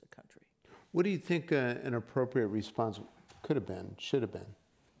is as a country. What do you think an appropriate response could have been, should have been?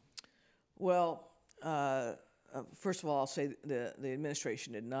 Well, first of all, I'll say the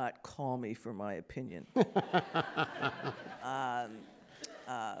administration did not call me for my opinion.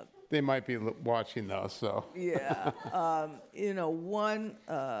 They might be watching though, so. Yeah.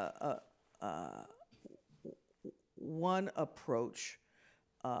 One approach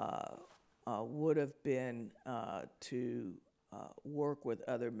would have been to work with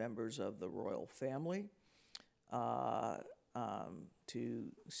other members of the royal family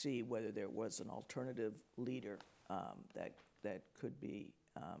to see whether there was an alternative leader that could be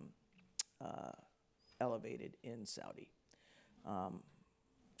elevated in Saudi.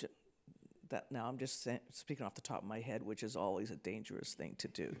 Now I'm just speaking off the top of my head, which is always a dangerous thing to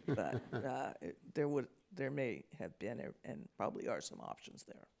do. But there may have been and probably are some options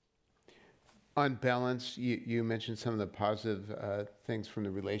there. On balance, you mentioned some of the positive things from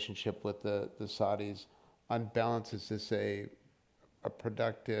the relationship with the Saudis. On balance, is this a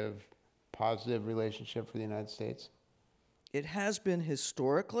productive, positive relationship for the United States? It has been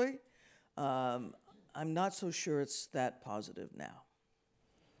historically. I'm not so sure it's that positive now.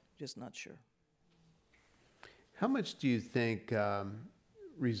 Just not sure. How much do you think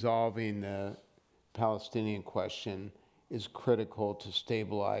resolving the Palestinian question is critical to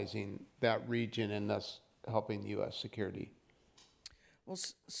stabilizing that region and thus helping U.S. security? Well,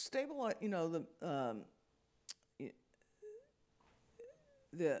 stabilize.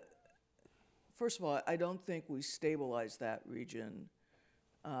 The first of all, I don't think we stabilize that region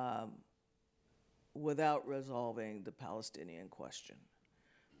without resolving the Palestinian question.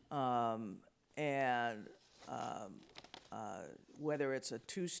 Whether it's a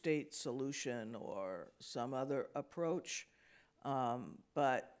two-state solution or some other approach,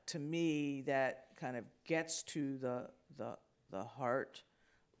 but to me, that kind of gets to the heart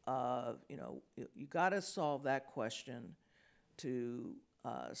of, you got to solve that question to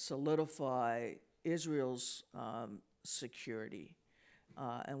solidify Israel's security.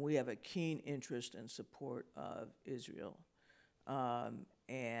 And we have a keen interest and support of Israel.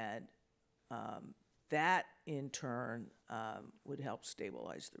 That, in turn, would help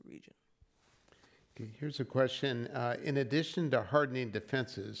stabilize the region. Okay, here's a question. In addition to hardening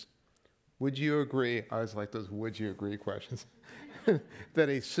defenses, would you agree, I always like those would you agree questions, that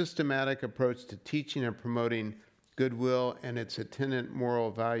a systematic approach to teaching and promoting goodwill and its attendant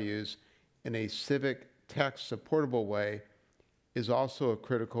moral values in a civic text supportable way is also a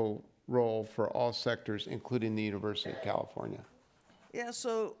critical role for all sectors, including the University of California? Yeah,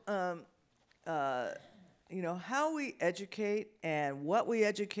 so, how we educate and what we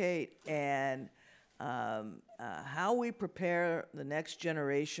educate and how we prepare the next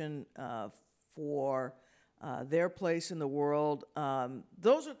generation for their place in the world,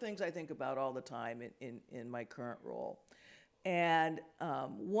 those are things I think about all the time in my current role. And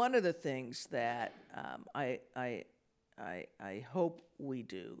one of the things that I hope we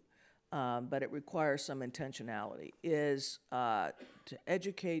do, but it requires some intentionality, is to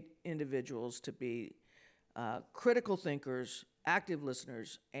educate individuals to be critical thinkers, active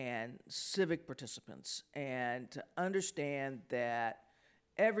listeners, and civic participants, and to understand that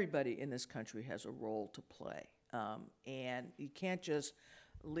everybody in this country has a role to play. And you can't just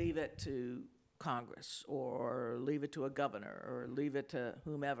leave it to Congress or leave it to a governor or leave it to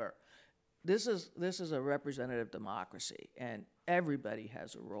whomever. This is a representative democracy, and everybody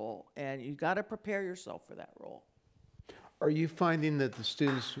has a role, and you got to prepare yourself for that role. Are you finding that the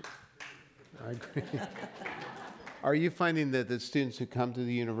students, I agree. Are you finding that the students who come to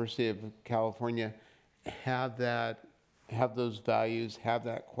the University of California have those values, have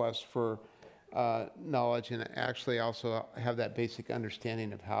that quest for knowledge, and actually also have that basic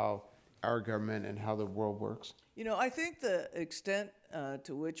understanding of how our government and how the world works? I think the extent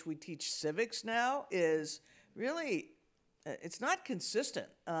to which we teach civics now is really, it's not consistent.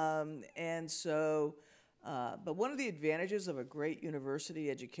 But one of the advantages of a great university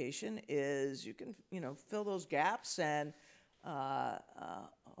education is you can, fill those gaps and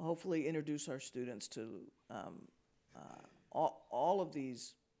hopefully introduce our students to all of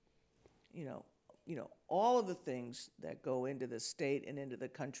these, all of the things that go into the state and into the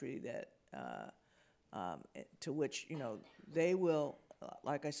country that to which, they will,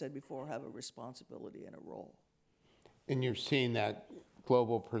 like I said before, have a responsibility and a role. And you're seeing that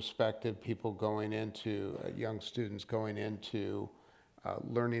global perspective, people going into, young students going into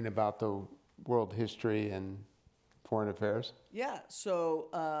learning about the world history and foreign affairs? Yeah, so,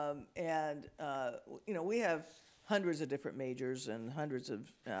 we have hundreds of different majors and hundreds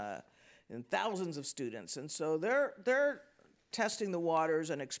of, and thousands of students. And so they're testing the waters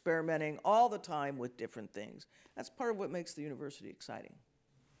and experimenting all the time with different things. That's part of what makes the university exciting.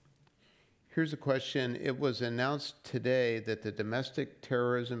 Here's a question. It was announced today that the Domestic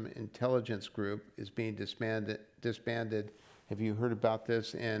Terrorism Intelligence Group is being disbanded. Have you heard about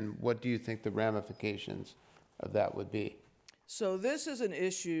this? And what do you think the ramifications of that would be? So this is an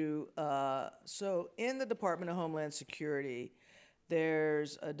issue. So in the Department of Homeland Security,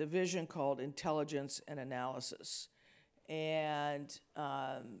 there's a division called Intelligence and Analysis. And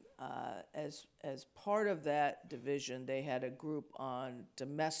as part of that division, they had a group on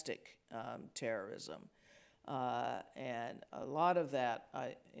domestic terrorism. And a lot of that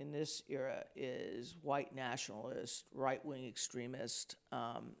in this era is white nationalist, right-wing extremist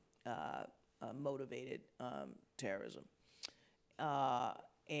motivated terrorism. I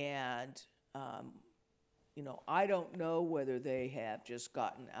don't know whether they have just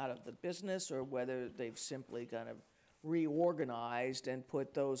gotten out of the business or whether they've simply kind of reorganized and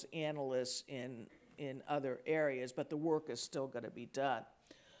put those analysts in other areas, but the work is still going to be done.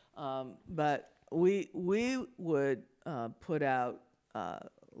 But we would put out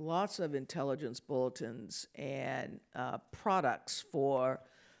lots of intelligence bulletins and products for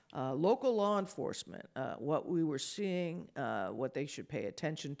local law enforcement, what we were seeing, what they should pay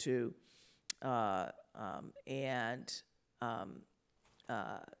attention to,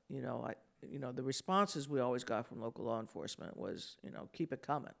 the responses we always got from local law enforcement was, keep it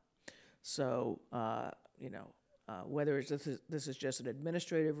coming. So, whether it's this is just an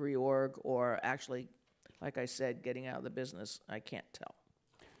administrative reorg or actually, like I said, getting out of the business, I can't tell.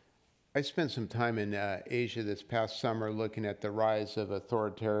 I spent some time in Asia this past summer looking at the rise of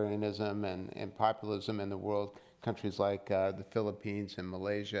authoritarianism and populism in the world, countries like the Philippines and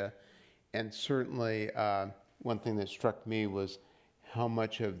Malaysia. And certainly one thing that struck me was how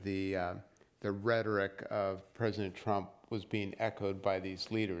much of the rhetoric of President Trump was being echoed by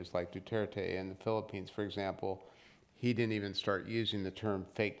these leaders like Duterte in the Philippines, for example. He didn't even start using the term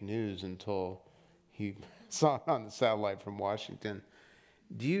fake news until he saw it on the satellite from Washington.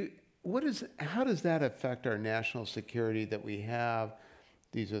 How does that affect our national security that we have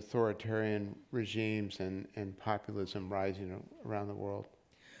these authoritarian regimes and populism rising around the world?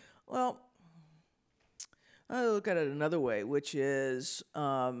 Well, I look at it another way, which is,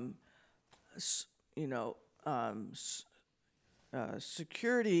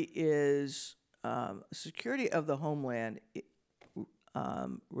 security of the homeland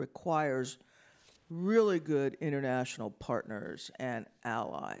requires really good international partners and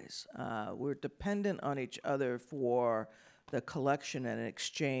allies. We're dependent on each other for the collection and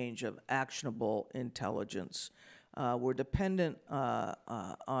exchange of actionable intelligence. We're dependent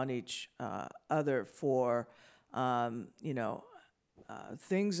on each other for,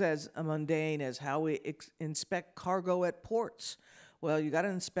 things as mundane as how we inspect cargo at ports. Well, you got to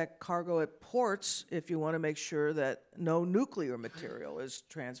inspect cargo at ports if you want to make sure that no nuclear material is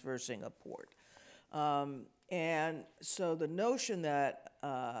traversing a port. And so the notion that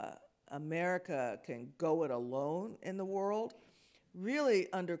America can go it alone in the world really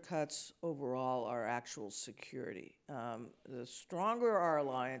undercuts overall our actual security. The stronger our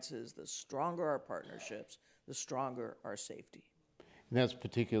alliances, the stronger our partnerships, the stronger our safety. And that's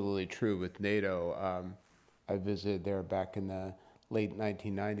particularly true with NATO. I visited there back in the late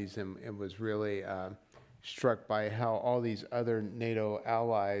 1990s and was really struck by how all these other NATO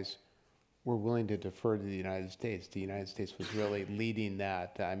allies were willing to defer to the United States. The United States was really leading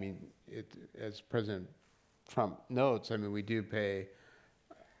that. I mean, as President Trump notes, we do pay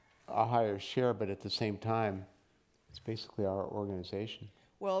a higher share, but at the same time, it's basically our organization.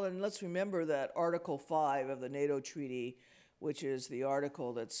 Well, and let's remember that Article 5 of the NATO Treaty, which is the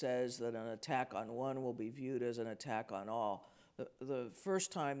article that says that an attack on one will be viewed as an attack on all. The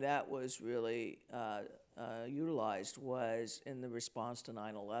first time that was really utilized was in the response to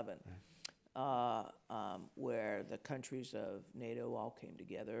 9/11. Where the countries of NATO all came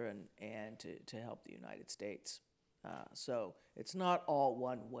together and to help the United States. So it's not all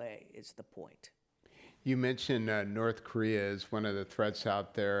one way, is the point. You mentioned North Korea is one of the threats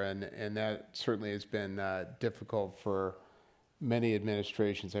out there, and that certainly has been difficult for many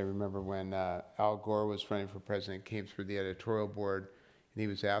administrations. I remember when Al Gore was running for president, came through the editorial board, and he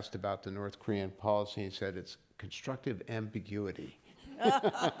was asked about the North Korean policy, and he said it's constructive ambiguity.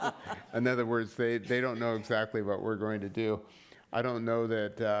 In other words, they don't know exactly what we're going to do. I don't know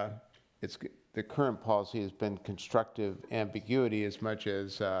that the current policy has been constructive ambiguity as much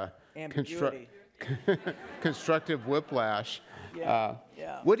as constructive whiplash. Yeah.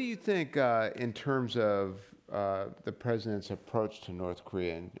 What do you think in terms of the president's approach to North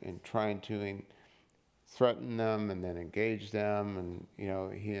Korea in trying to threaten them and then engage them, and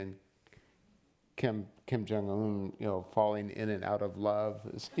he and Kim Jong-un, falling in and out of love,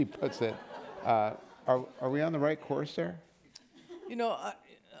 as he puts it. Are we on the right course there?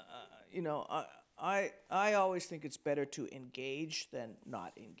 I always think it's better to engage than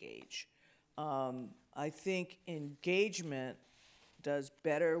not engage. I think engagement does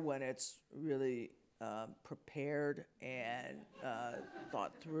better when it's really prepared and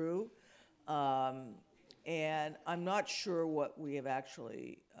thought through. And I'm not sure what we have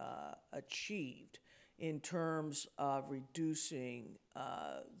actually achieved in terms of reducing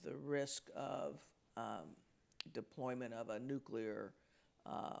the risk of deployment of a nuclear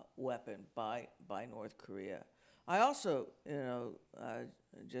weapon by North Korea. I also,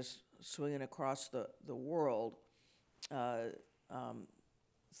 just swinging across the world,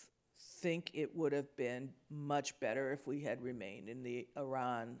 think it would have been much better if we had remained in the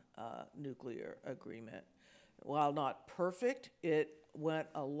Iran nuclear agreement. While not perfect, it went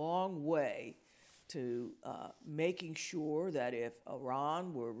a long way to making sure that if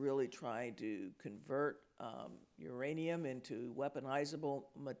Iran were really trying to convert uranium into weaponizable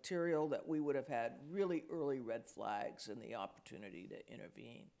material, that we would have had really early red flags and the opportunity to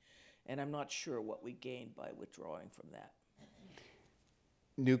intervene. And I'm not sure what we gained by withdrawing from that.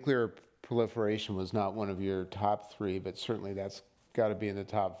 Nuclear proliferation was not one of your top three, but certainly that's got to be in the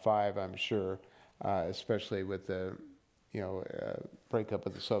top five, I'm sure, especially with the breakup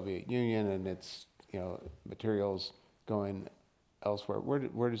of the Soviet Union and its materials going elsewhere.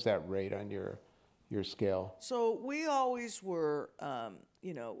 Where does that rate on your scale? So we always were,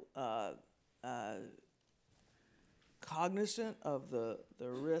 cognizant of the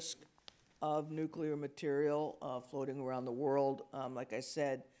risk of nuclear material floating around the world. Like I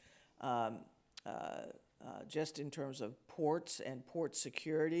said, just in terms of ports and port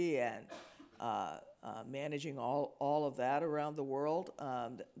security and managing all of that around the world,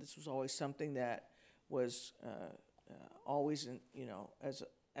 this was always something that was always,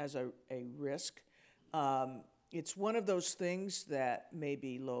 as a risk. It's one of those things that may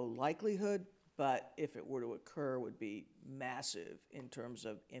be low likelihood, but if it were to occur, would be massive in terms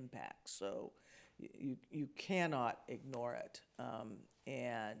of impact. So you cannot ignore it.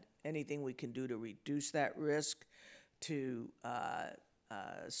 And anything we can do to reduce that risk, to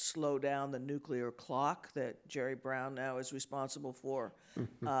slow down the nuclear clock that Jerry Brown now is responsible for,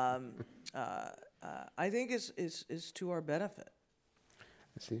 I think is to our benefit.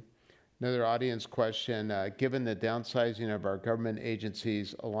 I see. Another audience question, given the downsizing of our government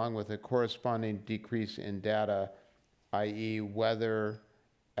agencies along with a corresponding decrease in data, i.e. weather,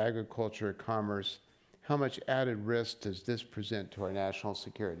 agriculture, commerce, how much added risk does this present to our national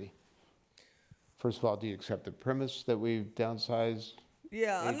security? First of all, do you accept the premise that we've downsized?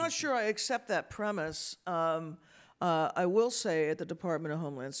 Yeah, I'm not sure I accept that premise. I will say at the Department of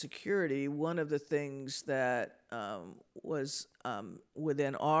Homeland Security, one of the things that was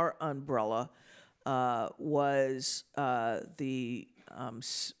within our umbrella was the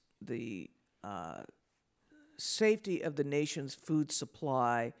safety of the nation's food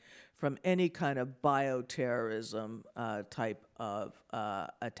supply from any kind of bioterrorism type of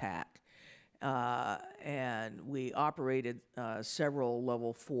attack. And we operated several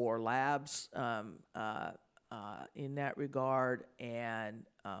level 4 labs in that regard, and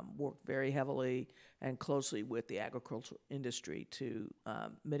worked very heavily and closely with the agricultural industry to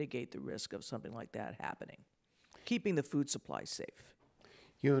mitigate the risk of something like that happening, keeping the food supply safe.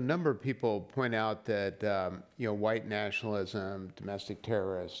 A number of people point out that white nationalism, domestic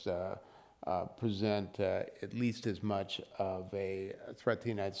terrorists present at least as much of a threat to the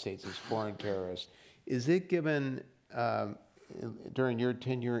United States as foreign terrorists. Is it given during your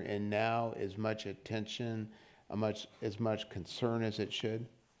tenure and now as much attention, as much concern as it should?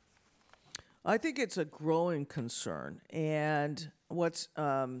 I think it's a growing concern, and what's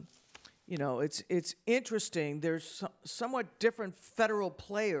it's interesting. There's somewhat different federal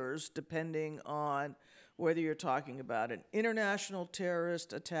players depending on whether you're talking about an international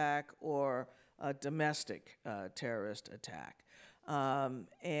terrorist attack or a domestic terrorist attack.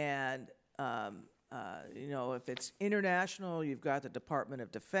 If it's international, you've got the Department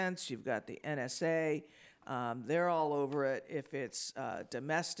of Defense, you've got the NSA. They're all over it. If it's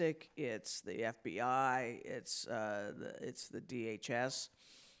domestic, it's the FBI, it's the DHS.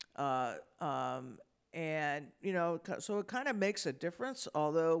 So it kind of makes a difference,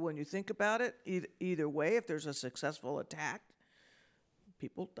 although when you think about it, either way, if there's a successful attack,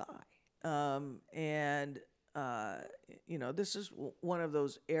 people die. This is one of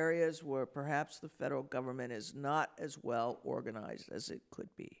those areas where perhaps the federal government is not as well organized as it could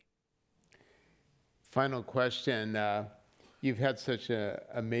be. Final question. You've had such an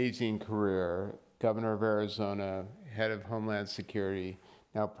amazing career, governor of Arizona, head of Homeland Security,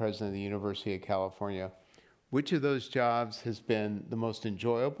 now president of the University of California. Which of those jobs has been the most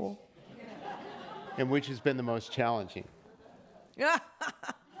enjoyable and which has been the most challenging?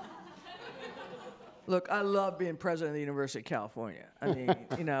 Look, I love being president of the University of California. I mean,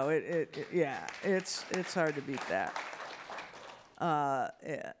 it's hard to beat that.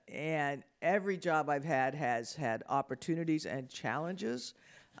 And every job I've had has had opportunities and challenges.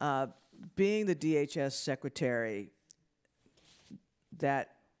 Being the DHS secretary,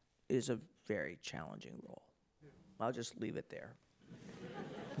 that is a very challenging role. I'll just leave it there.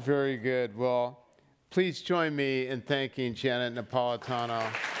 Very good. Well, please join me in thanking Janet Napolitano.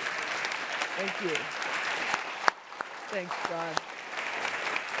 Thank you. Thanks, John.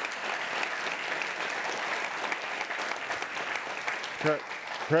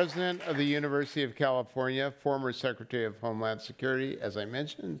 President of the University of California, former Secretary of Homeland Security, as I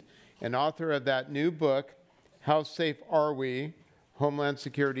mentioned, and author of that new book, How Safe Are We? Homeland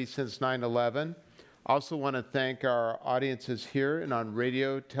Security Since 9/11. Also want to thank our audiences here and on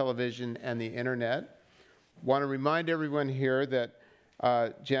radio, television, and the internet. Want to remind everyone here that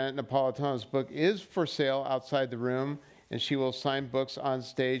Janet Napolitano's book is for sale outside the room, and she will sign books on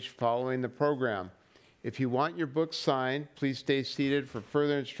stage following the program. If you want your book signed, please stay seated for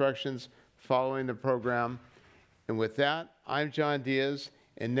further instructions following the program. And with that, I'm John Diaz,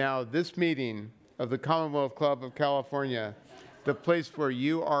 and now this meeting of the Commonwealth Club of California, the place where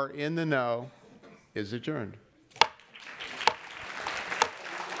you are in the know, is adjourned.